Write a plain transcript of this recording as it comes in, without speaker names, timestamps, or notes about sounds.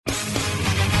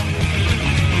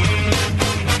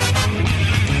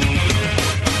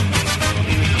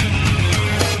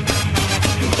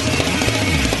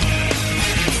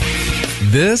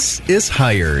This is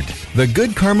Hired, the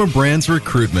Good Karma Brands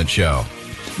recruitment show.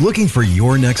 Looking for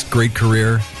your next great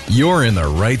career? You're in the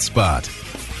right spot.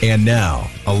 And now,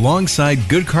 alongside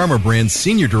Good Karma Brands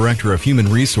Senior Director of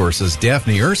Human Resources,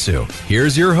 Daphne Ursu,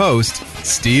 here's your host,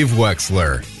 Steve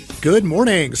Wexler. Good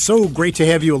morning. So great to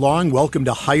have you along. Welcome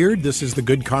to Hired. This is the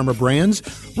Good Karma Brands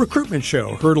recruitment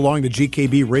show, heard along the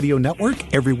GKB Radio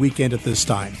Network every weekend at this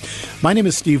time. My name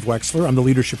is Steve Wexler. I'm the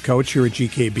leadership coach here at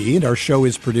GKB, and our show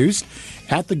is produced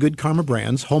at the Good Karma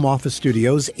Brands home office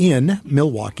studios in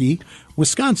Milwaukee,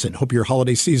 Wisconsin. Hope your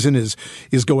holiday season is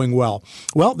going well.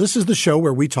 Well, this is the show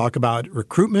where we talk about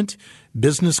recruitment,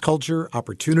 business culture,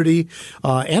 opportunity,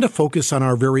 and a focus on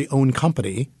our very own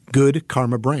company, Good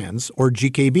Karma Brands, or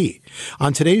GKB.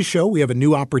 On today's show, we have a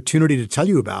new opportunity to tell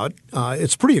you about.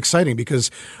 It's pretty exciting because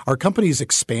our company is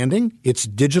expanding its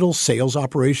digital sales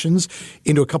operations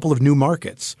into a couple of new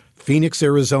markets, Phoenix,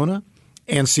 Arizona,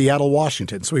 and Seattle,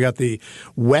 Washington. So we got the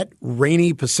wet,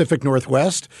 rainy Pacific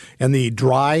Northwest and the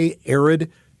dry,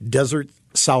 arid desert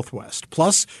Southwest.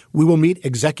 Plus, we will meet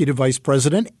Executive Vice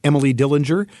President Emily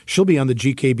Dillinger. She'll be on the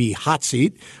GKB hot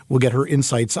seat. We'll get her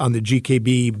insights on the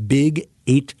GKB Big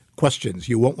 8 questions.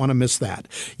 You won't want to miss that.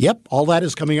 Yep, all that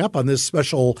is coming up on this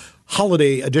special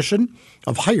holiday edition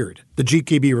of Hired, the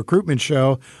GKB recruitment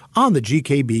show on the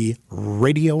GKB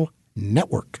Radio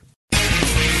Network.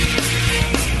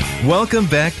 Welcome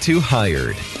back to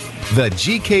Hired, the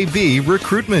GKB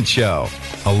recruitment show.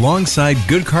 Alongside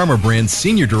Good Karma Brands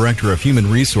Senior Director of Human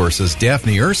Resources,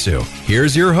 Daphne Ursu,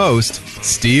 here's your host,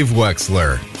 Steve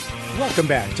Wexler. Welcome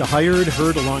back to Hired,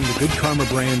 heard along the Good Karma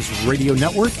Brands Radio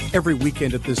Network every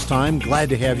weekend at this time. Glad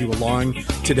to have you along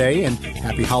today, and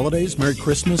happy holidays, Merry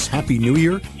Christmas, Happy New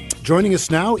Year. Joining us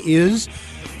now is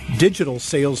Digital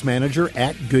Sales Manager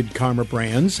at Good Karma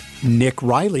Brands, Nick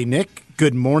Riley. Nick,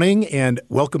 good morning and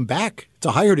welcome back to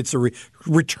Hired. It's a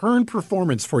return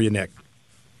performance for you, Nick.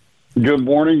 Good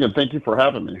morning, and thank you for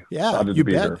having me. Yeah, you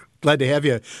bet. Here. Glad to have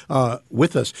you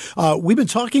with us. We've been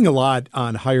talking a lot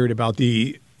on Hired about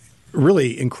the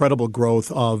really incredible growth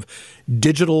of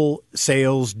digital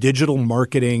sales, digital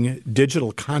marketing,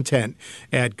 digital content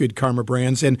at Good Karma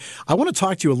Brands. And I want to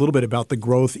talk to you a little bit about the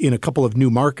growth in a couple of new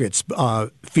markets,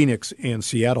 Phoenix and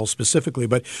Seattle specifically.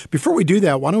 But before we do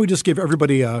that, why don't we just give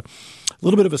everybody a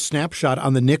little bit of a snapshot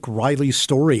on the Nick Riley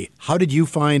story. How did you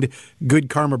find Good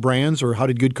Karma Brands, or how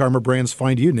did Good Karma Brands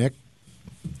find you, Nick?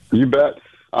 You bet.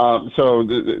 So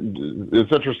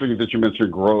it's interesting that you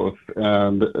mentioned growth.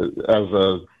 And as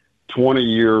a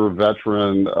 20-year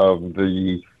veteran of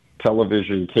the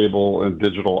television, cable, and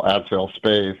digital ad sales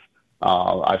space,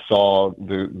 I saw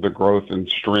the growth in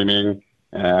streaming,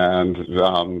 and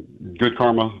Good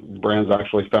Karma Brands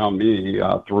actually found me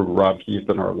through Rob Keith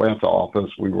in our Atlanta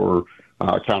office. We were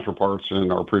counterparts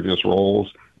in our previous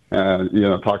roles, and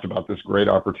talked about this great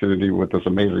opportunity with this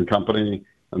amazing company.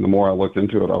 And the more I looked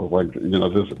into it, I was like,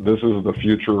 this is the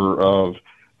future of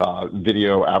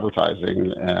video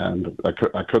advertising, and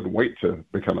I couldn't wait to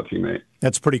become a teammate.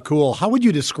 That's pretty cool. How would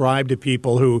you describe to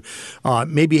people who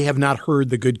maybe have not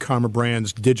heard the Good Karma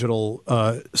Brands digital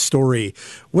story,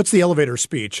 what's the elevator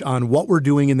speech on what we're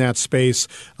doing in that space?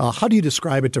 How do you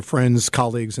describe it to friends,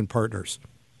 colleagues, and partners?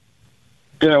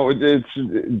 We're Good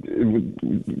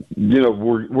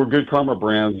Karma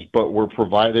Brands, but we're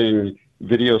providing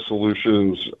video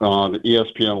solutions on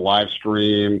ESPN live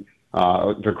stream,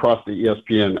 across the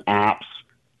ESPN apps.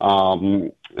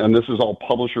 And this is all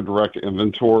publisher direct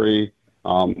inventory.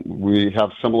 We have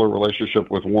similar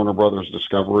relationship with Warner Brothers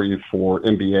Discovery for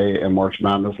NBA and March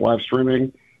Madness live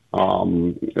streaming.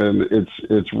 And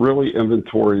it's really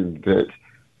inventory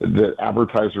that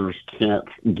advertisers can't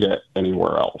get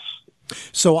anywhere else.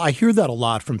 So I hear that a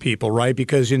lot from people, right?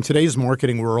 Because in today's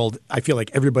marketing world, I feel like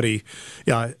everybody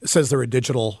says they're a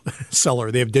digital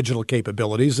seller. They have digital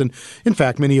capabilities. And in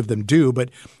fact, many of them do. But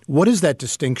what is that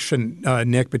distinction,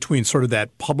 Nick, between sort of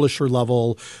that publisher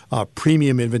level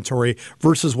premium inventory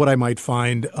versus what I might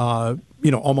find,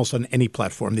 almost on any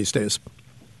platform these days?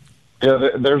 Yeah,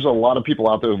 there's a lot of people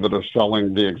out there that are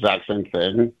selling the exact same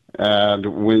thing. And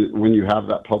when you have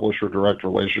that publisher direct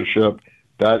relationship,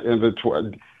 that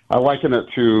inventory, I liken it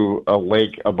to a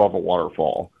lake above a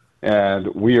waterfall, and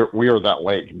we are that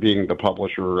lake, being the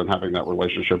publisher and having that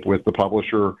relationship with the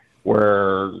publisher,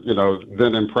 where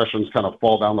then impressions kind of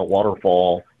fall down the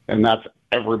waterfall, and that's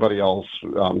everybody else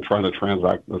trying to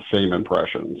transact the same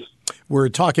impressions. We're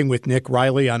talking with Nick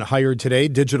Riley on Hired today,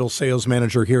 digital sales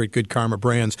manager here at Good Karma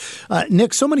Brands.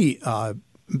 Nick, so many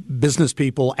business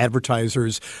people,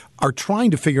 advertisers are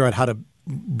trying to figure out how to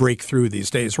break through these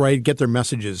days, right? Get their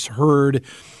messages heard.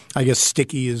 I guess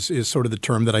sticky is sort of the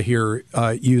term that I hear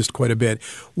used quite a bit.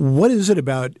 What is it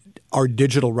about our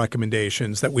digital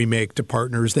recommendations that we make to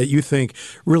partners that you think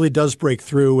really does break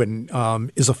through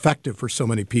and is effective for so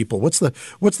many people? What's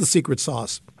the secret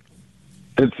sauce?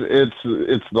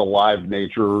 It's the live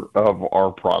nature of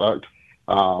our product,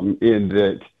 in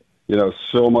that,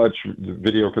 so much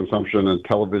video consumption and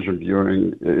television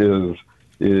viewing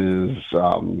is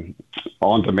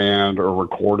on demand or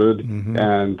recorded,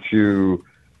 and to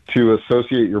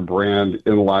associate your brand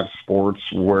in live sports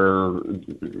where,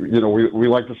 we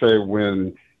like to say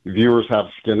when viewers have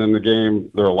skin in the game,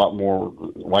 they're a lot more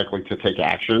likely to take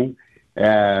action.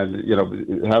 And,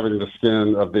 having the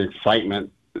skin of the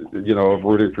excitement, of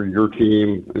rooting for your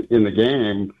team in the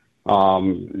game,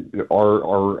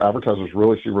 our advertisers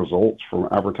really see results from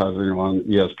advertising on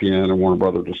ESPN and Warner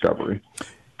Brother Discovery.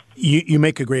 You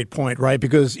make a great point, right?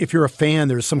 Because if you're a fan,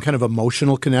 there's some kind of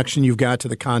emotional connection you've got to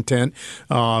the content.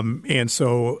 And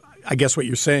so I guess what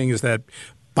you're saying is that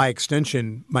by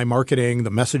extension, my marketing, the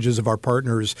messages of our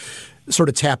partners sort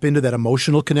of tap into that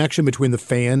emotional connection between the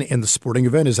fan and the sporting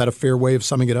event. Is that a fair way of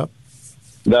summing it up?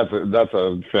 That's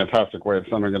a fantastic way of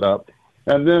summing it up.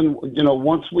 And then,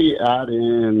 once we add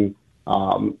in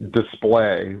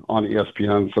display on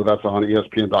ESPN, so that's on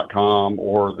ESPN.com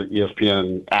or the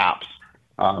ESPN apps,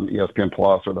 ESPN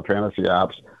Plus or the fantasy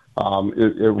apps,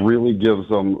 it really gives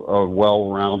them a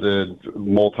well-rounded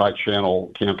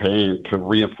multi-channel campaign to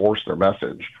reinforce their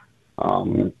message.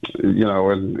 In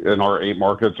our 8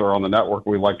 markets or on the network,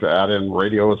 we like to add in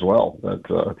radio as well.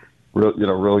 That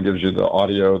really gives you the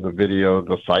audio, the video,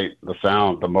 the sight, the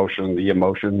sound, the motion, the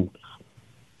emotion.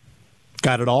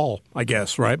 Got it all, I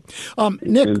guess, right?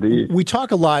 Nick, Indeed. We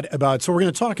talk a lot about, so we're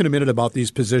going to talk in a minute about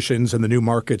these positions and the new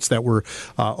markets that we're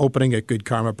opening at Good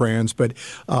Karma Brands, but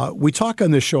we talk on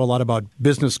this show a lot about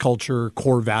business culture,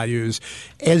 core values.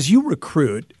 As you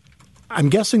recruit, I'm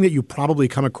guessing that you probably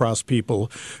come across people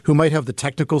who might have the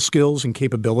technical skills and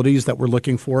capabilities that we're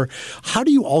looking for. How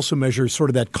do you also measure sort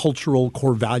of that cultural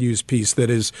core values piece that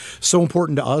is so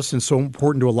important to us and so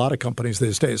important to a lot of companies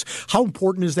these days? How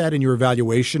important is that in your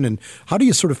evaluation, and how do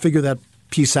you sort of figure that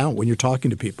piece out when you're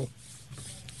talking to people?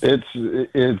 It's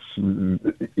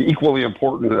equally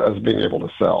important as being able to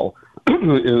sell.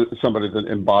 Somebody that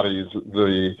embodies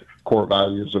the core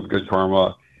values of Good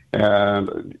Karma.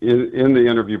 And in the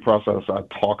interview process, I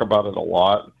talk about it a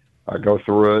lot. I go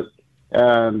through it.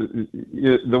 And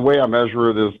the way I measure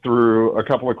it is through a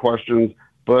couple of questions,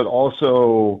 but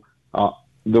also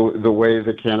the way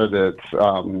the candidate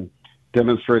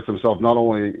demonstrates themselves, not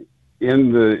only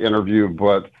in the interview,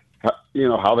 but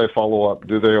how they follow up.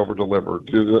 Do they over-deliver?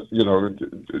 Do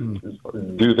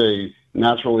they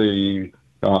naturally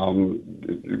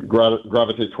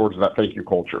gravitate towards that thank you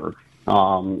culture?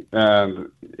 And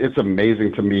it's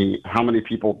amazing to me how many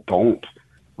people don't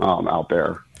out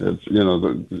there. It's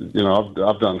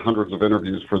I've done hundreds of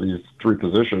interviews for these 3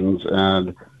 positions,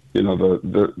 and there's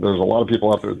a lot of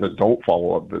people out there that don't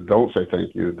follow up, that don't say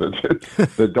thank you,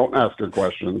 that don't ask good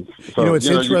questions. So it's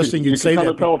interesting you'd say that. You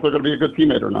can kind of tell if they're going to be a good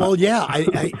teammate or not. Well, yeah,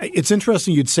 it's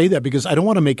interesting you'd say that, because I don't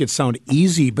want to make it sound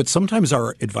easy, but sometimes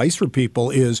our advice for people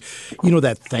is,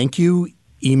 that thank you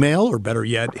email, or better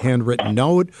yet, handwritten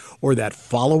note, or that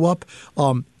follow-up.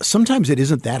 Sometimes it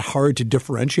isn't that hard to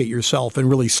differentiate yourself and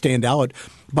really stand out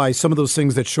by some of those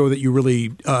things that show that you really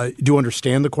do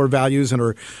understand the core values and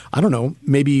are, I don't know,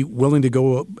 maybe willing to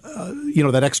go,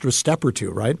 that extra step or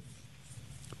two, right?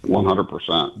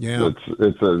 100%. Yeah.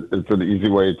 It's an easy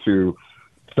way to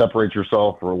separate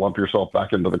yourself or lump yourself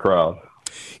back into the crowd.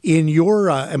 In your,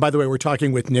 and by the way, we're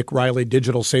talking with Nick Riley,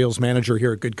 Digital Sales Manager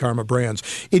here at Good Karma Brands.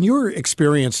 In your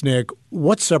experience, Nick,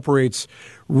 what separates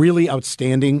really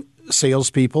outstanding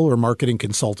salespeople or marketing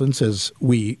consultants, as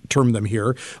we term them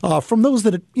here, from those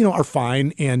that are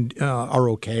fine and are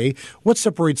okay? What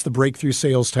separates the breakthrough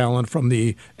sales talent from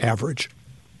the average?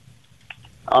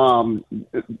 I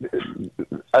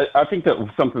think that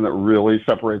something that really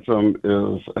separates them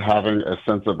is having a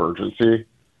sense of urgency.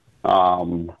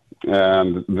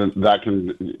 And that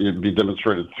can be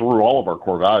demonstrated through all of our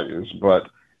core values, but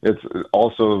it's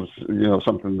also,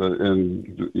 something that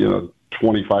in,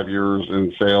 25 years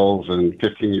in sales and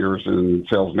 15 years in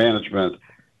sales management,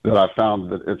 that I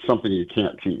found that it's something you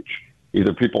can't teach.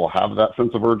 Either people have that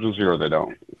sense of urgency or they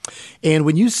don't. And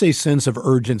when you say sense of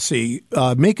urgency,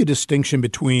 make a distinction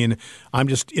between I'm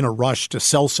just in a rush to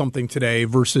sell something today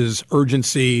versus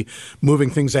urgency, moving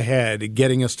things ahead,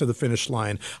 getting us to the finish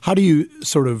line. How do you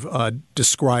sort of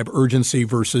describe urgency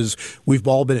versus we've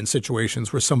all been in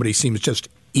situations where somebody seems just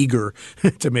eager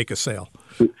to make a sale?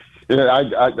 Yeah,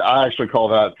 I actually call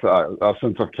that a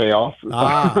sense of chaos.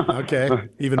 Okay,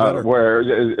 even better. Where,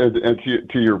 and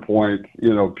to your point,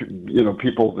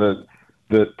 people that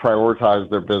that prioritize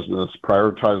their business,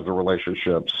 prioritize their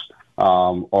relationships,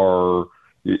 are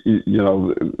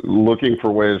looking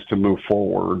for ways to move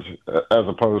forward, as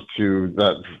opposed to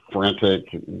that frantic,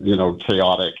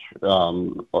 chaotic,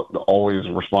 always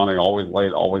responding, always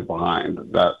late, always behind.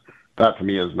 That to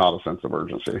me is not a sense of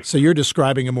urgency. So you're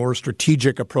describing a more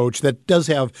strategic approach that does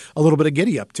have a little bit of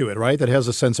giddy up to it, right? That has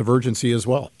a sense of urgency as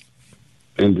well.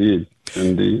 Indeed.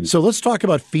 So let's talk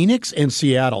about Phoenix and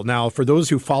Seattle. Now, for those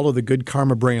who follow the Good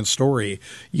Karma brand story,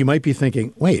 you might be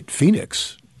thinking, wait,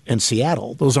 Phoenix and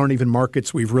Seattle, those aren't even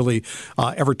markets we've really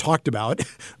ever talked about.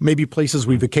 Maybe places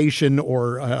we vacation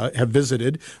or have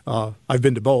visited. I've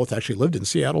been to both, actually lived in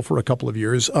Seattle for a couple of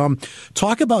years.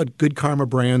 Talk about Good Karma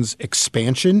brand's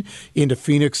expansion into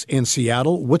Phoenix and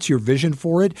Seattle. What's your vision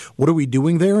for it? What are we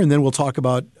doing there? And then we'll talk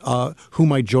about who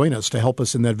might join us to help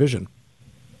us in that vision.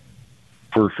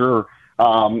 For sure.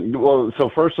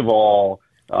 So first of all,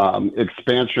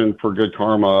 expansion for Good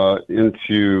Karma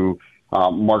into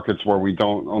markets where we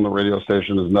don't own the radio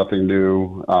station is nothing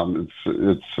new.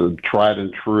 It's a tried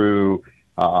and true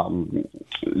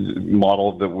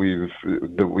model that we've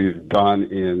done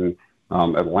in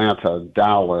Atlanta,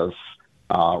 Dallas,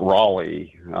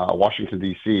 Raleigh, Washington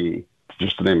D.C.,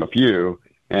 just to name a few.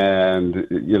 And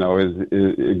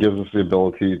it gives us the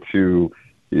ability to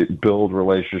build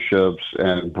relationships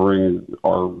and bring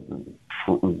our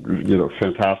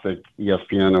fantastic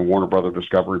ESPN and Warner Brother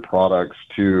Discovery products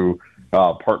to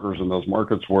partners in those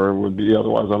markets where it would be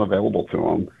otherwise unavailable to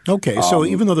them. Okay, so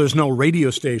even though there's no radio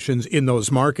stations in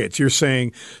those markets, you're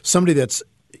saying somebody that's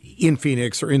in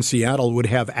Phoenix or in Seattle would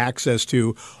have access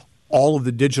to all of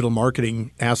the digital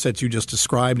marketing assets you just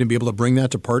described and be able to bring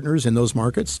that to partners in those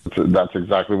markets? That's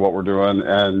exactly what we're doing.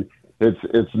 And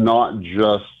it's not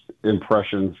just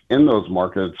impressions in those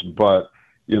markets, but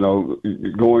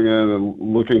going in and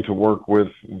looking to work with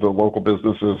the local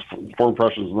businesses for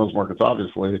impressions in those markets,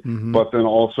 obviously, but then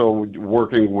also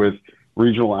working with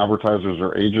regional advertisers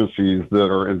or agencies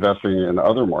that are investing in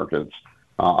other markets,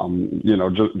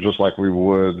 just like we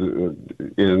would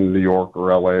in New York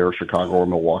or LA or Chicago or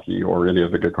Milwaukee or any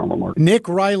of the Good Karma markets. Nick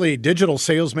Riley, Digital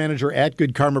Sales Manager at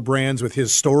Good Karma Brands, with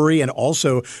his story and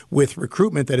also with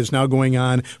recruitment that is now going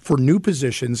on for new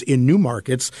positions in new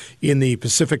markets in the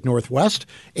Pacific Northwest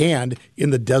and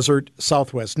in the Desert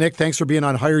Southwest. Nick, thanks for being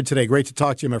on Hired today. Great to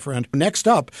talk to you, my friend. Next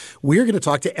up, we're going to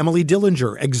talk to Emily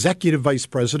Dillinger, Executive Vice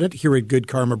President here at Good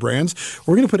Karma Brands.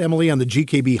 We're going to put Emily on the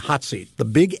GKB hot seat, the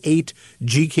Big 8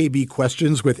 GKB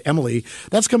questions with Emily.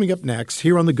 That's coming up next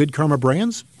here on the Good Karma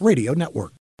Brands Radio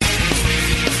Network.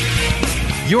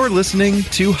 You're listening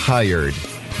to Hired,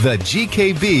 the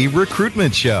GKB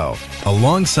Recruitment Show.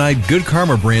 Alongside Good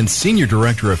Karma Brands Senior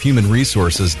Director of Human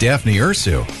Resources, Daphne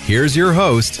Ursu, here's your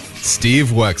host, Steve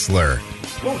Wexler.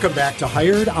 Welcome back to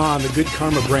Hired on the Good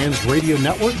Karma Brands Radio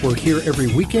Network. We're here every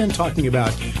weekend talking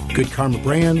about Good Karma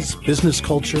Brands, business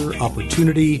culture,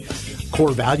 opportunity,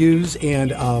 core values,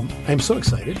 and I'm so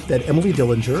excited that Emily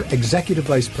Dillinger, Executive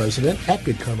Vice President at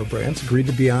Good Karma Brands, agreed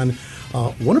to be on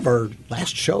one of our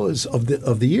last shows of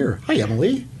the year. Hi,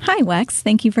 Emily. Hi, Wex.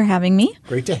 Thank you for having me.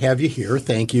 Great to have you here.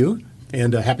 Thank you.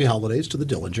 And happy holidays to the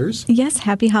Dillingers. Yes,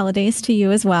 happy holidays to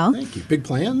you as well. Thank you. Big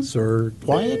plans or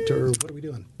quiet or what are we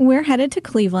doing? We're headed to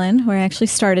Cleveland, where I actually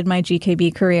started my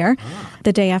GKB career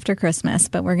the day after Christmas.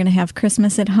 But we're going to have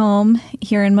Christmas at home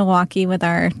here in Milwaukee with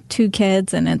our 2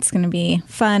 kids, and it's going to be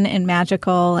fun and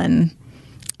magical and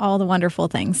all the wonderful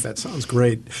things. That sounds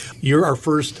great. You're our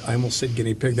first, I almost said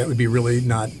guinea pig. That would be really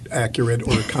not accurate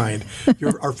or kind.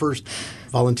 You're our first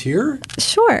volunteer?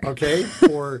 Sure. Okay,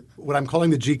 for what I'm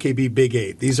calling the GKB Big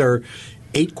 8. These are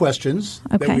 8 questions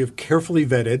that we have carefully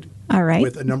vetted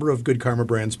with a number of Good Karma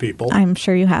Brands people. I'm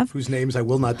sure you have. Whose names I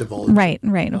will not divulge. Right,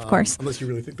 of course. Unless you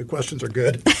really think the questions are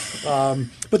good.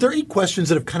 But there are 8 questions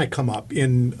that have kind of come up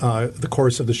in the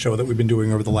course of the show that we've been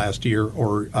doing over the last year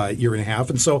or year and a half.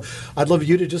 And so I'd love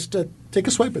you to just take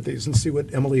a swipe at these and see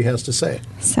what Emily has to say.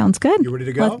 Sounds good. You ready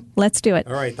to go? Let's do it.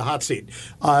 All right, the hot seat.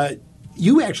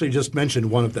 You actually just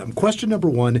mentioned one of them. Question number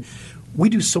 1. We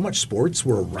do so much sports.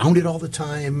 We're around it all the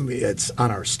time. It's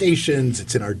on our stations.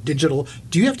 It's in our digital.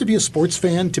 Do you have to be a sports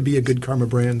fan to be a Good Karma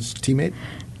Brands teammate?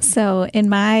 So in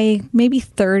my maybe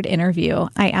 3rd interview,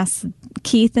 I asked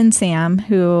Keith and Sam,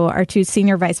 who are 2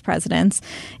 senior vice presidents,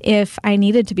 if I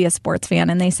needed to be a sports fan.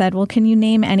 And they said, well, can you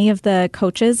name any of the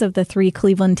coaches of the 3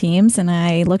 Cleveland teams? And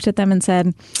I looked at them and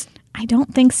said, I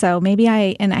don't think so. Maybe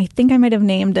I think I might have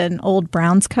named an old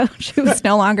Browns coach who was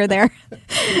no longer there.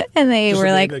 And they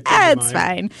were like, it's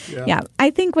fine. Yeah. I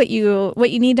think what you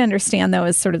need to understand, though,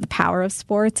 is sort of the power of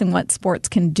sports and what sports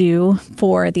can do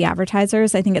for the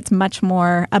advertisers. I think it's much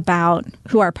more about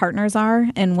who our partners are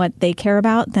and what they care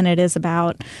about than it is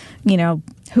about,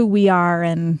 who we are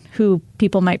and who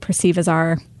people might perceive as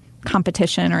our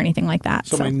competition or anything like that.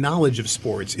 So my knowledge of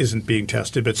sports isn't being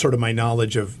tested, but sort of my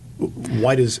knowledge of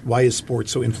why is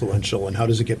sports so influential and how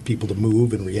does it get people to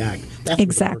move and react? That's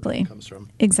exactly where the comes from.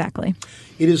 Exactly.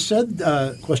 It is said,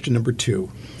 question number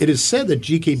 2, it is said that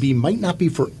GKB might not be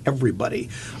for everybody.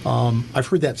 I've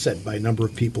heard that said by a number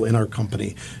of people in our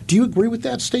company. Do you agree with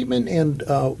that statement, and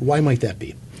why might that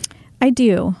be? I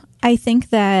do. I think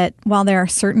that while there are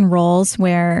certain roles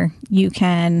where you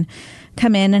can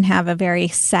come in and have a very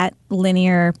set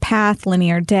linear path,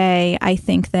 linear day, I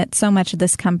think that so much of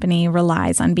this company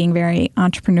relies on being very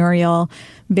entrepreneurial,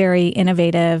 very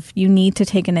innovative. You need to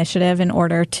take initiative in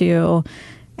order to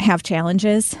have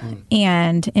challenges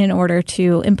and in order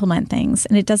to implement things.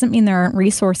 And it doesn't mean there aren't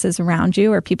resources around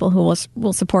you or people who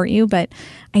will support you, but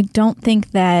I don't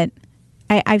think that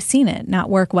I've seen it not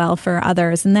work well for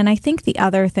others. And then I think the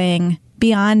other thing,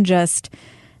 beyond just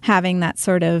having that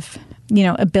sort of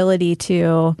ability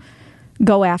to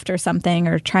go after something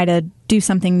or try to do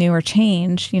something new or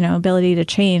change, ability to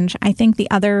change. I think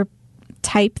the other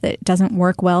type that doesn't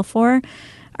work well for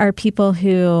are people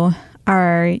who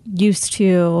are used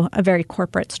to a very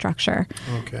corporate structure.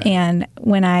 Okay. And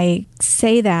when I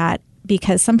say that,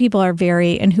 because some people are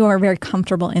very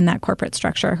comfortable in that corporate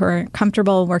structure, who are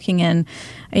comfortable working in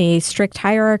a strict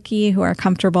hierarchy, who are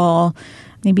comfortable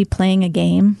maybe playing the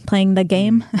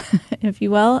game, if you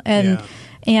will.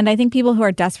 And I think people who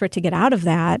are desperate to get out of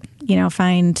that,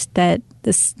 find that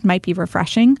this might be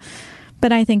refreshing.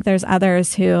 But I think there's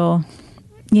others who,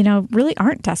 really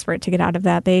aren't desperate to get out of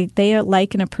that. They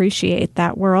like and appreciate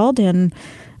that world. And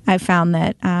I've found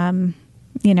that, that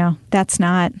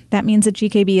means that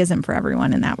GKB isn't for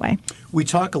everyone in that way. We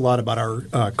talk a lot about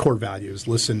our core values: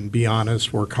 listen, be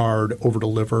honest, work hard,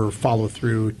 over-deliver, follow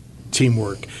through,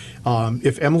 teamwork.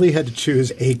 If Emily had to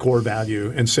choose a core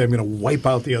value and say, I'm going to wipe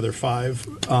out the other 5,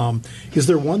 is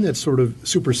there one that sort of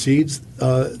supersedes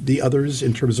the others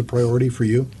in terms of priority for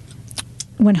you?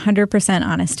 100%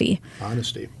 honesty.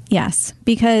 Honesty. Yes,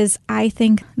 because I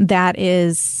think that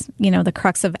is, the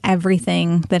crux of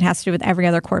everything that has to do with every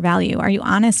other core value. Are you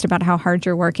honest about how hard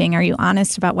you're working? Are you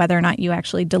honest about whether or not you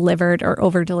actually delivered or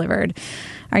over-delivered?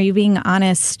 Are you being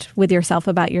honest with yourself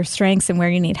about your strengths and where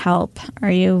you need help?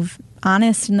 Are you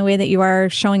honest in the way that you are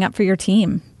showing up for your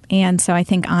team? And so I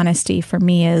think honesty for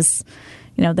me is,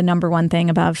 the number one thing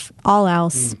above all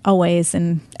else, always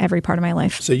in every part of my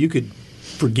life. So you could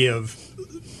forgive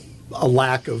a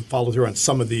lack of follow through on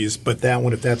some of these, but that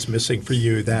one, if that's missing for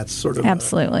you, that's sort of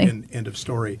absolutely an end of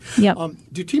story. Yep.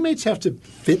 Do teammates have to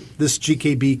fit this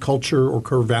GKB culture or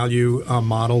core value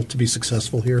model to be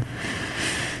successful here?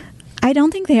 I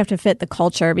don't think they have to fit the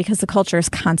culture, because the culture is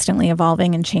constantly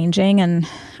evolving and changing, and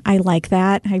I like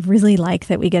that. I really like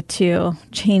that we get to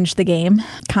change the game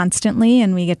constantly,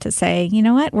 and we get to say, you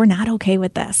know what, we're not okay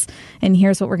with this, and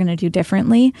here's what we're going to do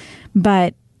differently.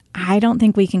 But I don't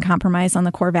think we can compromise on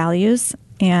the core values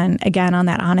and, again, on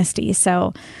that honesty.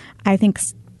 So I think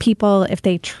people, if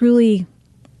they truly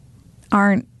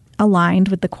aren't aligned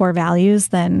with the core values,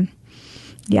 then,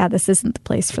 yeah, this isn't the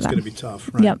place for them. It's going to be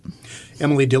tough, right? Yep.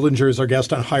 Emily Dillinger is our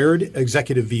guest on Hired,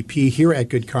 Executive VP here at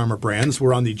Good Karma Brands.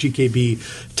 We're on the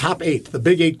GKB Top 8, the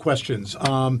Big 8 questions.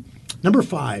 Number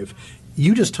 5.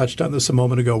 You just touched on this a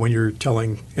moment ago when you're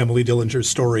telling Emily Dillinger's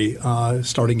story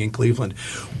starting in Cleveland.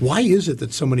 Why is it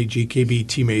that so many GKB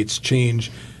teammates change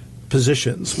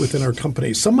positions within our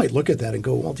company? Some might look at that and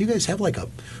go, well, do you guys have like a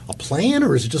plan,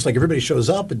 or is it just like everybody shows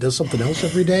up and does something else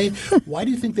every day? Why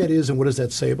do you think that is, and what does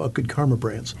that say about Good Karma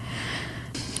Brands?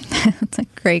 That's a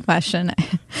great question.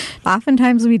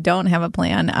 Oftentimes we don't have a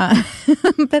plan,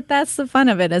 but that's the fun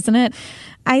of it, isn't it?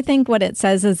 I think what it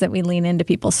says is that we lean into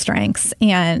people's strengths,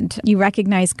 and you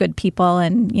recognize good people.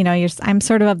 And, I'm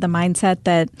sort of the mindset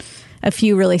that a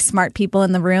few really smart people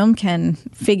in the room can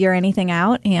figure anything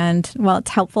out. And while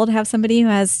it's helpful to have somebody who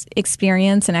has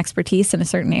experience and expertise in a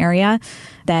certain area,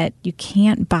 that you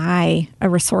can't buy a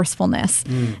resourcefulness.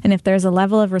 And if there's a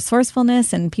level of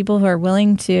resourcefulness and people who are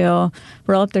willing to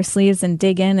roll up their sleeves and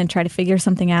dig in and try to figure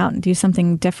something out and do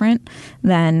something different,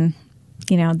 then,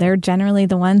 they're generally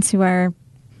the ones who are,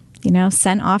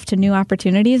 sent off to new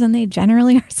opportunities, and they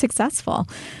generally are successful.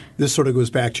 This sort of goes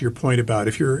back to your point about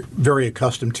if you're very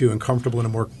accustomed to and comfortable in a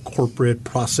more corporate,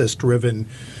 process-driven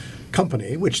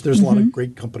company, which there's a lot of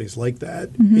great companies like that,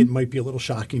 it might be a little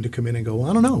shocking to come in and go,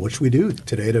 I don't know, what should we do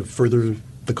today to further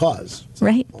the cause? It's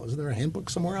right. Like, well, isn't there a handbook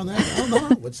somewhere on that? I don't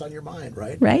know. What's on your mind,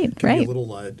 right? Right, It can be a little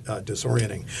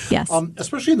disorienting. Yes.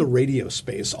 Especially in the radio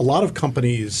space. A lot of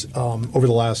companies over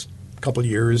the last couple of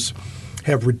years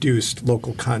have reduced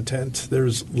local content.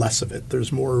 There's less of it.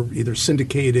 There's more either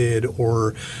syndicated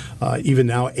or even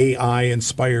now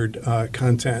AI-inspired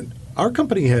content. Our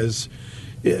company has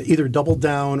either doubled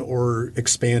down or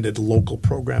expanded local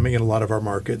programming in a lot of our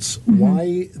markets.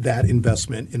 Why that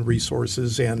investment in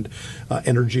resources and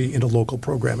energy into local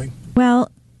programming? Well,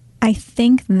 I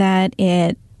think that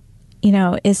it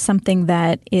is something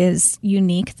that is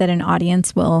unique that an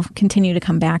audience will continue to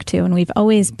come back to. And we've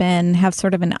always have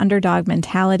sort of an underdog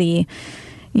mentality.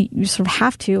 You sort of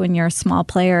have to when you're a small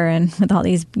player and with all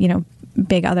these,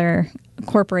 big other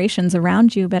corporations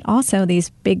around you, but also these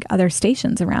big other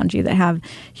stations around you that have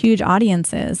huge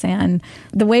audiences. And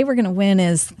the way we're going to win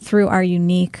is through our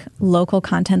unique local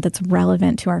content that's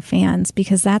relevant to our fans,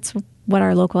 because that's what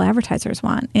our local advertisers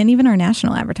want, and even our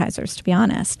national advertisers, to be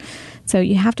honest. So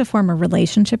you have to form a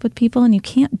relationship with people, and you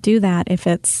can't do that if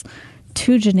it's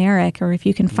too generic or if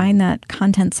you can find that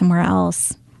content somewhere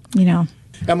else,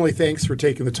 Emily, thanks for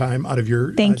taking the time out of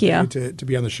your day to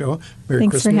be on the show. Merry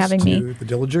Thanks Christmas for having to me. the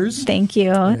Dillagers. Thank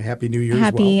you. And a Happy New Year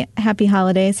as well. Happy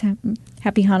holidays.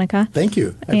 Happy Hanukkah. Thank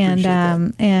you. I appreciate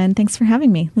that. And thanks for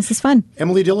having me. This is fun.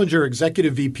 Emily Dillinger,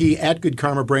 Executive VP at Good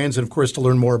Karma Brands. And, of course, to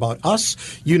learn more about us,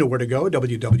 you know where to go,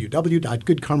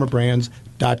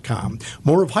 www.goodkarmabrands.com.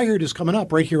 More of Hired is coming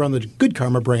up right here on the Good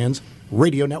Karma Brands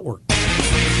Radio Network.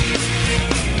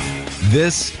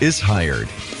 This is Hired,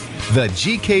 the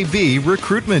GKB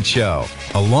Recruitment Show.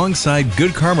 Alongside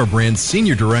Good Karma Brand's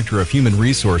Senior Director of Human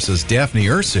Resources, Daphne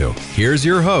Ursu, here's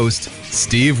your host,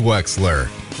 Steve Wexler.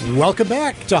 Welcome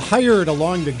back to Hired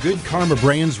along the Good Karma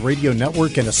Brands Radio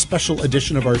Network, and a special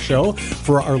edition of our show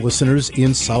for our listeners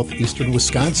in southeastern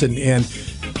Wisconsin. And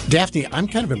Daphne, I'm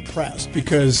kind of impressed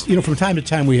because, from time to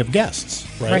time we have guests,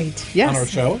 right? Right, yes. On our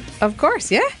show. Of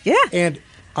course, yeah. And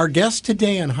our guest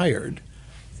today on Hired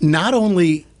not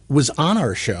only was on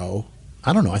our show,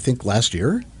 I don't know, I think last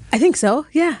year. I think so.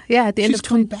 Yeah. At the end She's of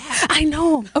come back. I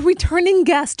know, a returning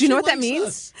guest. Do you know what that likes means?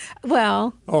 us.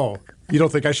 Well, Oh, you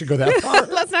don't think I should go that far?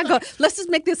 let's not go. Let's just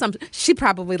make the assumption she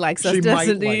probably likes us. She might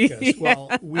doesn't like he? us.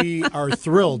 Well, we are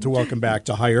thrilled to welcome back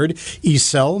to Hired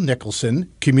Isel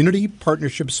Nicholson, Community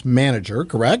Partnerships Manager,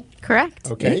 correct? Correct.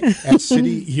 Okay, at City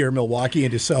Year Milwaukee.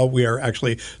 And Isel, we are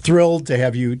actually thrilled to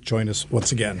have you join us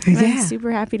once again. I'm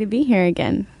super happy to be here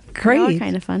again. Great.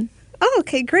 Kind of fun. Oh,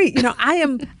 okay, great. I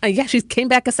am. She came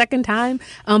back a second time,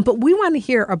 but we want to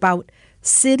hear about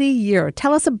City Year.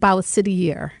 Tell us about City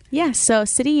Year. Yeah, so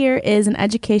City Year is an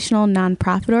educational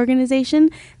nonprofit organization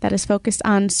that is focused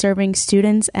on serving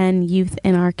students and youth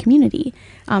in our community.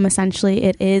 Essentially,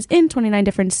 it is in 29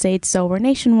 different states, so we're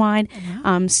nationwide,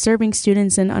 serving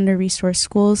students in under-resourced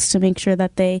schools to make sure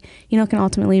that they, can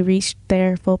ultimately reach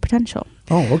their full potential.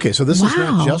 Oh, okay. So this is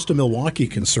not Wow. just a Milwaukee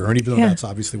concern, even though that's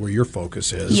obviously where your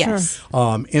focus is. Yes.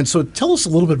 And so tell us a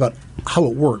little bit about how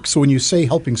it works. So when you say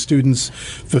helping students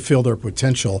fulfill their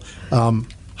potential,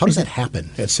 how does that happen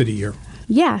at City Year?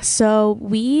 Yeah, so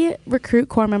we recruit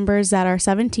core members that are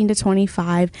 17 to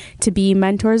 25 to be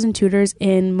mentors and tutors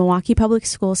in Milwaukee Public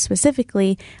Schools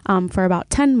specifically for about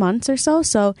 10 months or so.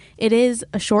 So it is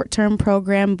a short-term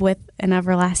program with an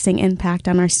everlasting impact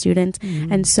on our students.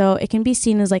 Mm-hmm. And so it can be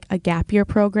seen as like a gap year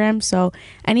program. So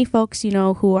any folks,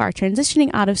 who are transitioning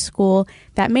out of school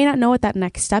that may not know what that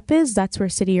next step is, that's where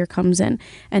City Year comes in.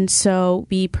 And so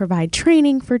we provide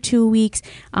training for 2 weeks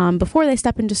before they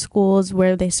step into schools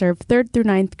where they serve 3rd through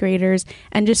 9th graders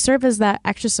and just serve as that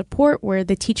extra support where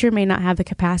the teacher may not have the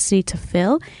capacity to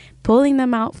fill, pulling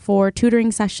them out for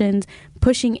tutoring sessions,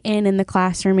 pushing in the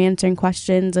classroom, answering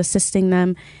questions, assisting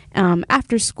them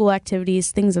after school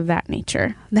activities, things of that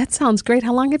nature. That sounds great.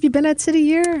 How long have you been at City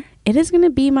Year? It is going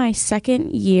to be my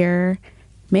second year.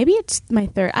 Maybe it's my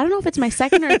third. I don't know if it's my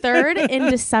second or third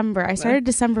in December. I started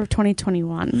December of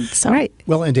 2021. So. Right.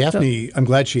 Well, and Daphne, I'm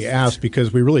glad she asked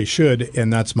because we really should,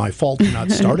 and that's my fault for not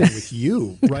starting with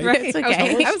you, right? Right. It's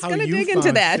okay. I was going to dig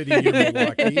into that. City Year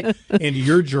Milwaukee and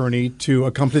your journey to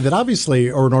a company that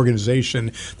obviously, or an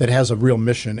organization that has a real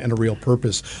mission and a real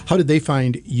purpose. How did they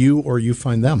find you or you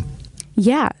find them?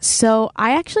 Yeah, so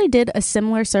I actually did a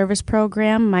similar service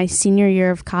program my senior year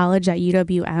of college at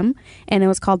UWM, and it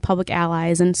was called Public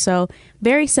Allies. And so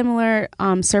very similar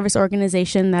service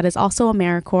organization that is also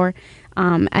AmeriCorps.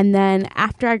 And then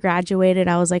after I graduated,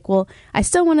 I was like, well, I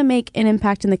still want to make an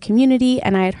impact in the community.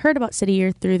 And I had heard about City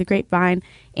Year through the grapevine.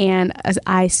 And as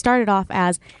I started off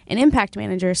as an impact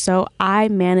manager, so I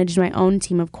managed my own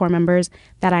team of core members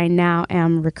that I now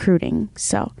am recruiting.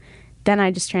 So then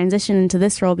I just transitioned into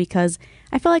this role because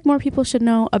I feel like more people should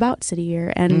know about City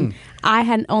Year. And I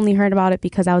hadn't only heard about it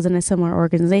because I was in a similar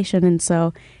organization. And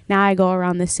so now I go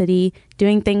around the city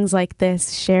doing things like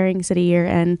this, sharing City Year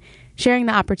and sharing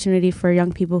the opportunity for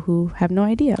young people who have no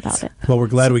idea about it. Well, we're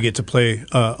glad we get to play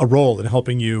a role in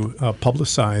helping you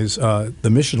publicize the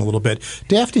mission a little bit.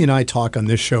 Daphne and I talk on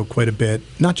this show quite a bit,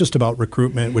 not just about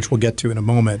recruitment, which we'll get to in a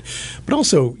moment, but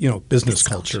also, business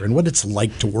culture and what it's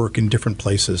like to work in different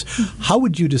places. How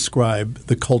would you describe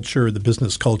the culture, the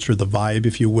business culture, the vibe,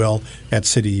 if you will, at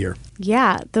City Year?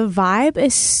 Yeah, the vibe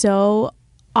is so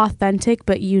authentic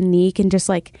but unique and just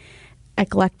like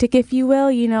eclectic, if you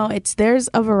will. There's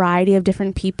a variety of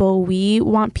different people. We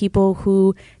want people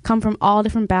who come from all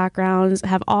different backgrounds,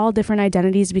 have all different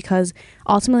identities, because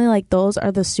ultimately, like, those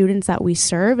are the students that we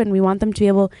serve, and we want them to be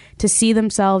able to see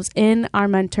themselves in our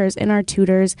mentors, in our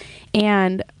tutors,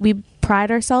 and we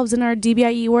pride ourselves in our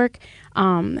DBIE work,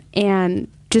 and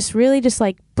just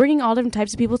like bringing all different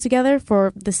types of people together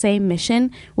for the same mission,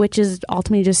 which is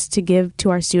ultimately just to give to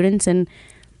our students and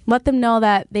let them know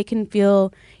that they can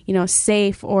feel,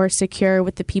 safe or secure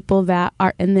with the people that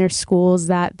are in their schools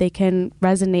that they can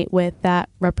resonate with, that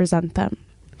represent them.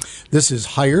 This is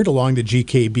Hired along the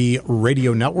GKB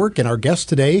Radio Network, and our guest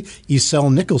today,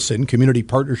 Isel Nicholson, Community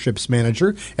Partnerships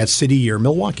Manager at City Year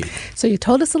Milwaukee. So you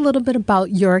told us a little bit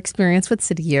about your experience with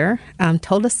City Year,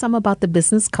 told us some about the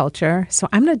business culture. So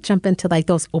I'm going to jump into like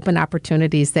those open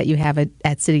opportunities that you have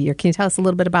at City Year. Can you tell us a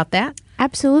little bit about that?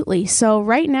 Absolutely. So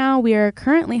right now we are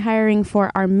currently hiring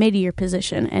for our mid-year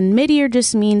position, and mid-year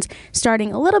just means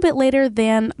starting a little bit later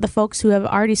than the folks who have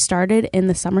already started in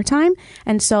the summertime.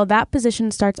 And so that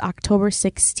position starts October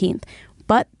 16th.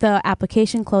 But the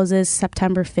application closes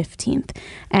September 15th.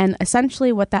 And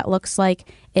essentially what that looks like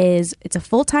is it's a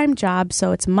full-time job,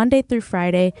 so it's Monday through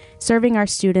Friday, serving our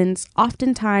students.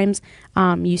 Oftentimes,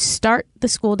 you start the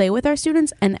school day with our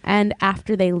students and end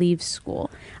after they leave school.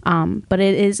 But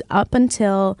it is up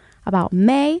until about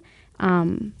May.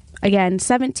 Again,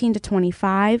 17 to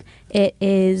 25. It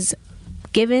is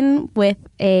given with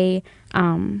a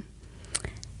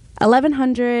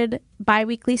 $1,100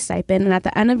 biweekly stipend, and at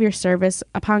the end of your service,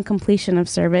 upon completion of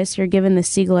service, you're given the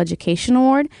Siegel Education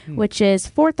Award, which is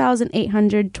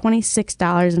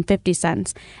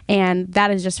 $4,826.50, and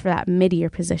that is just for that mid-year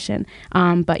position.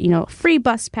 But free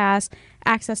bus pass,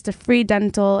 access to free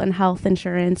dental and health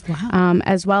insurance,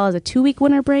 as well as a 2-week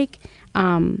winter break.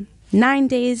 9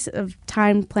 days of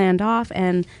time planned off,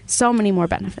 and so many more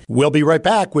benefits. We'll be right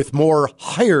back with more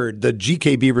Hired, the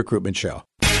GKB Recruitment Show.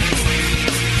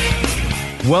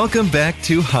 Welcome back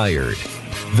to Hired,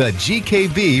 the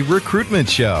GKB Recruitment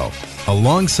Show.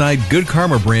 Alongside Good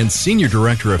Karma Brand's Senior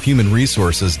Director of Human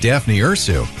Resources, Daphne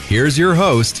Ursu, here's your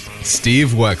host, Steve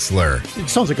Wexler. It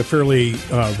sounds like a fairly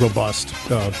robust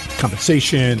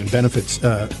compensation and benefits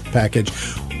package.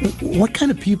 What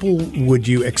kind of people would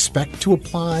you expect to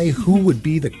apply? Who would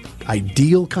be the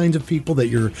ideal kinds of people that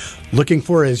you're looking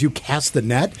for as you cast the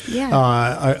net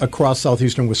across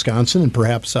southeastern Wisconsin and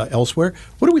perhaps elsewhere?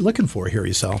 What are we looking for here,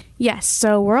 Isel? Yes,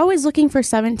 so we're always looking for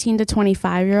 17 to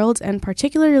 25-year-olds, and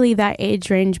particularly that age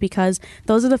range because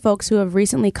those are the folks who have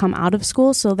recently come out of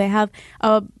school, so they have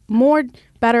a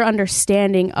better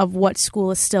understanding of what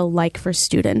school is still like for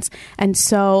students. And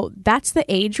so that's the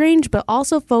age range, but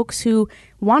also folks who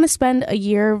want to spend a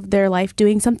year of their life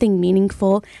doing something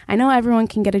meaningful. I know everyone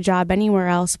can get a job anywhere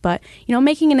else, but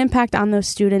making an impact on those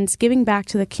students, giving back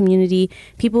to the community,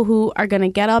 people who are going to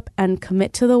get up and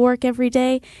commit to the work every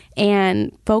day,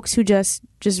 and folks who just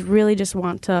really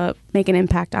want to make an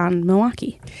impact on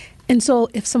Milwaukee. And so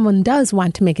if someone does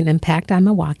want to make an impact on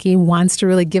Milwaukee, wants to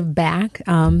really give back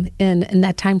in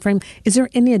that time frame, is there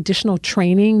any additional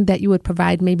training that you would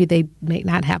provide? Maybe they may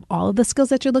not have all of the skills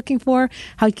that you're looking for.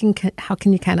 How can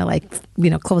you kind of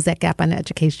close that gap on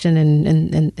education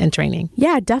and training?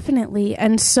 Yeah, definitely.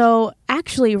 And so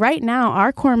actually right now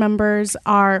our core members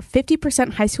are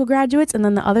 50% high school graduates, and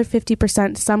then the other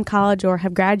 50% some college or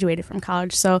have graduated from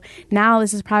college. So now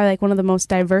this is probably like one of the most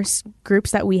diverse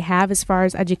groups that we have as far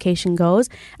as education goes.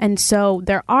 And so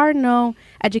there are no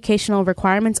educational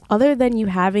requirements other than you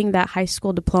having that high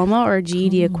school diploma or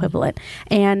GED equivalent.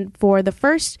 And for the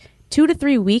first 2 to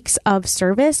 3 weeks of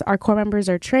service. Our core members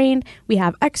are trained. We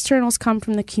have externals come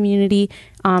from the community,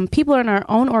 people in our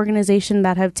own organization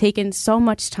that have taken so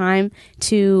much time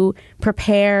to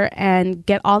prepare and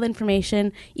get all the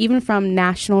information, even from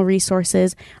national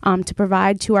resources, to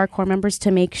provide to our core members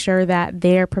to make sure that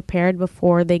they're prepared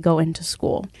before they go into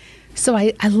school. So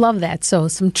I love that. So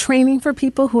some training for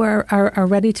people who are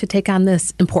ready to take on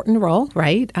this important role,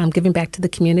 right? Giving back to the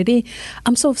community.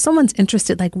 So if someone's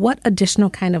interested, like what additional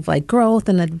kind of like growth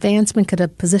and advancement could a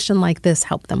position like this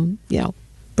help them,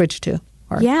 bridge to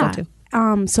or go to?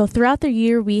 So throughout the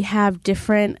year, we have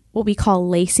different, what we call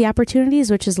LACY opportunities,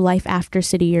 which is Life After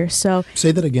City Year. So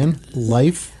say that again,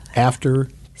 Life After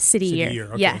City Year.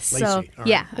 Okay. Yes. Lacey. So, right.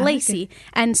 yeah, LACY.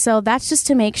 And so that's just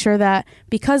to make sure that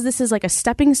because this is like a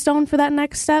stepping stone for that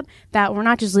next step, that we're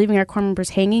not just leaving our core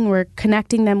members hanging, we're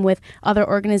connecting them with other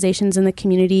organizations in the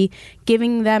community,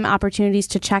 giving them opportunities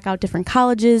to check out different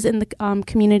colleges in the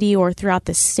community or throughout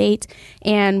the state.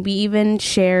 And we even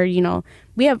share,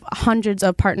 we have hundreds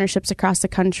of partnerships across the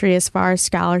country as far as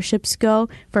scholarships go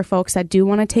for folks that do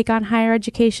want to take on higher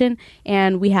education.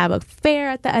 And we have a fair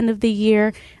at the end of the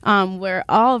year where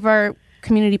all of our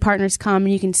community partners come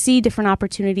and you can see different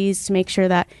opportunities to make sure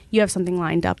that you have something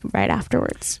lined up right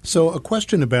afterwards. So a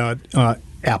question about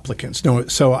applicants. No,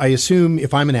 so I assume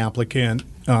if I'm an applicant,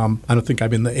 I don't think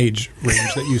I'm in the age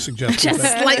range that you suggested. Just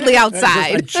slightly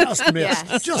outside. I just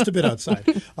missed, just a bit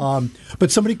outside.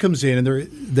 But somebody comes in and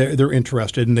they're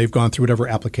interested and they've gone through whatever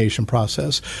application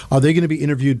process. Are they going to be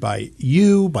interviewed by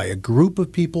you, by a group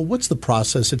of people? What's the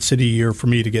process at City Year for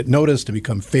me to get noticed, to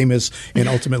become famous, and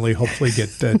ultimately hopefully get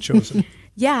chosen?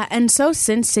 Yeah, and so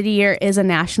since City Year is a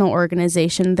national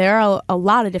organization, there are a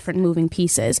lot of different moving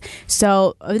pieces.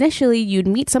 So initially, you'd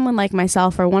meet someone like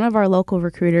myself or one of our local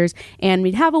recruiters, and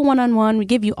we'd have a one-on-one. We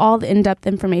give you all the in-depth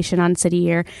information on City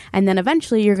Year, and then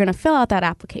eventually you're going to fill out that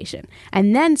application.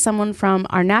 And then someone from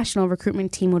our national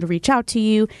recruitment team would reach out to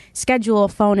you, schedule a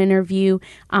phone interview,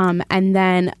 and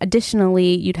then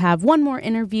additionally, you'd have one more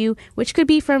interview, which could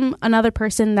be from another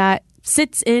person that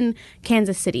sits in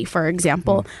Kansas City, for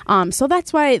example. So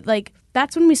that's why,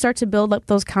 that's when we start to build up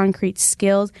those concrete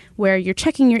skills where you're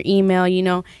checking your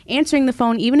email, answering the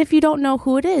phone, even if you don't know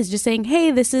who it is, just saying, hey,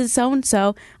 this is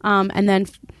so-and-so, and then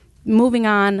moving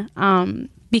on,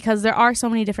 because there are so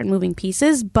many different moving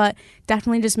pieces, but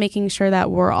definitely just making sure that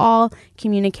we're all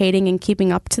communicating and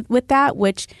keeping up with that,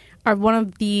 which are one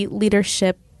of the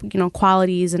leadership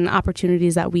qualities and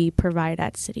opportunities that we provide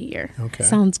at City Year. Okay.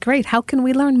 Sounds great. How can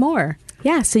we learn more?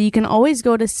 Yeah, so you can always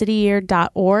go to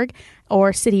cityyear.org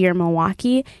or City Year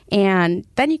Milwaukee, and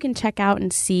then you can check out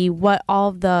and see what all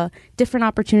of the different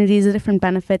opportunities, the different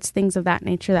benefits, things of that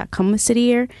nature that come with City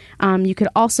Year. You could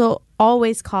also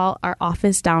always call our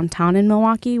office downtown in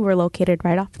Milwaukee. We're located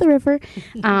right off the river,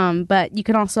 but you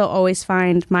can also always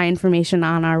find my information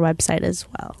on our website as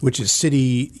well. Which is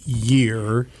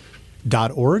cityyear.org?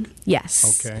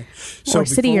 Yes. Okay. Or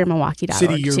cityyearmilwaukee.org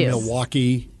City Year too.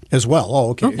 Milwaukee as well. Oh,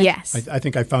 okay. Yes. I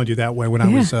think I found you that way when I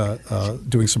was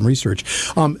doing some research.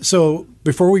 So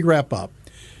before we wrap up,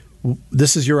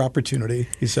 this is your opportunity,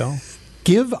 Giselle.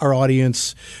 Give our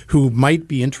audience who might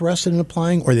be interested in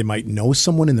applying, or they might know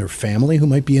someone in their family who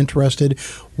might be interested,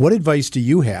 what advice do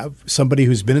you have? Somebody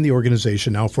who's been in the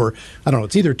organization now for, I don't know,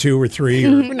 it's either 2 or 3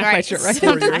 or We're not quite sure, right?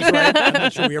 4 years, right? I'm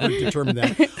not sure we ever determined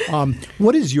that.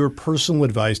 What is your personal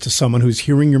advice to someone who's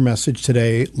hearing your message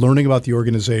today, learning about the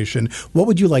organization? What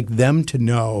would you like them to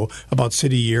know about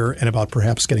City Year and about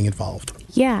perhaps getting involved?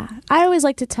 Yeah, I always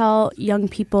like to tell young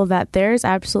people that there's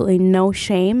absolutely no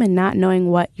shame in not knowing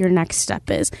what your next step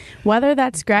is. Whether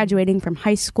that's graduating from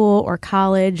high school or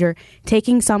college or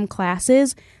taking some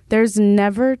classes, there's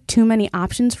never too many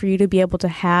options for you to be able to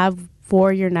have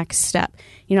for your next step.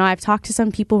 I've talked to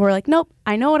some people who are like, nope,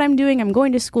 I know what I'm doing. I'm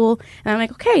going to school. And I'm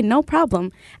like, okay, no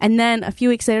problem. And then a few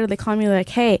weeks later, they call me like,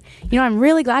 hey, I'm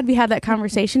really glad we had that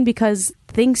conversation because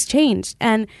things changed.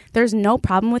 And there's no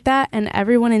problem with that. And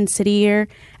everyone in City Year,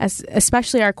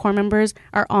 especially our core members,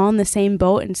 are all in the same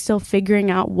boat and still figuring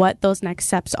out what those next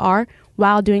steps are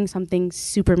while doing something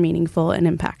super meaningful and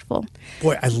impactful.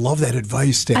 Boy, I love that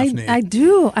advice, Daphne. I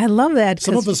do. I love that.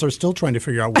 Some of us are still trying to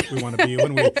figure out what we want to be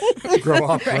when we grow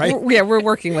up, right? Yeah, we're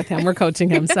working with him. We're coaching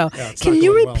him. So can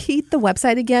you repeat the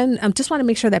website again? Just want to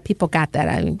make sure that people got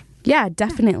that. Yeah,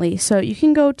 definitely. So you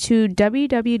can go to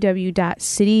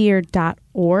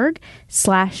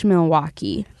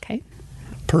www.cityyear.org/Milwaukee. Okay.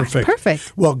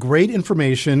 Perfect. Well, great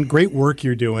information, great work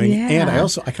you're doing. Yeah. And I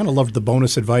kind of loved the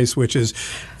bonus advice, which is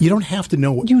you don't have to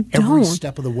know every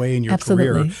step of the way in your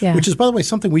career, which is, by the way,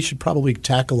 something we should probably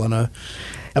tackle on a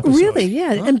episode. Really,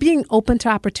 yeah. Huh? And being open to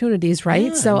opportunities, right?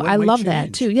 Yeah, so I love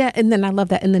that too. Yeah. And then I love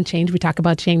that. And then change. We talk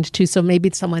about change too. So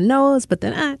maybe someone knows, but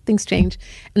then things change.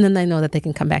 And then they know that they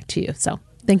can come back to you. So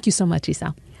thank you so much,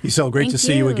 Isel. Isel, great to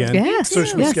see you again. Yes. So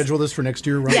should we schedule this for next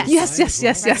year? Right? Yes.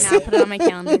 Right now, put it on my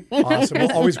calendar. Awesome.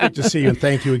 Well, always great to see you, and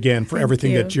thank you again for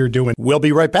everything that you're doing. We'll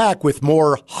be right back with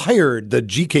more Hired, the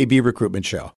GKB Recruitment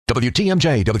Show.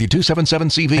 WTMJ,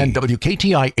 W277CV, and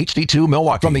WKTI HD2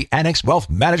 Milwaukee from the Annex Wealth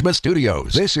Management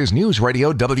Studios. This is News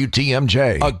Radio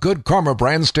WTMJ, a Good Karma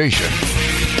brand station.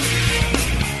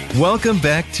 Welcome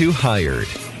back to Hired,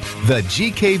 the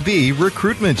GKB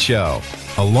Recruitment Show.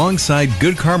 Alongside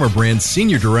Good Karma Brand's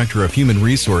Senior Director of Human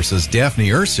Resources, Daphne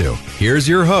Ursu, here's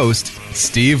your host,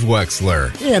 Steve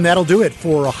Wexler. And that'll do it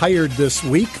for Hired this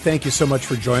week. Thank you so much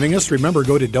for joining us. Remember,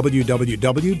 go to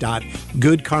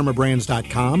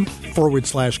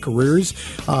www.goodkarmabrands.com/careers.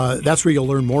 That's where you'll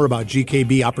learn more about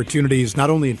GKB opportunities, not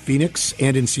only in Phoenix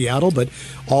and in Seattle, but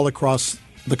all across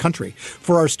the country.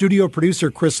 For our studio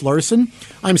producer, Chris Larson,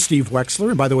 I'm Steve Wexler.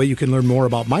 And by the way, you can learn more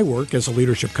about my work as a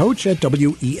leadership coach at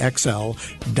wexl.net.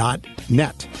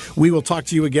 We will talk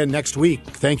to you again next week.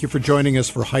 Thank you for joining us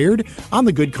for Hired on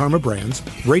the Good Karma Brands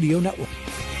Radio Network.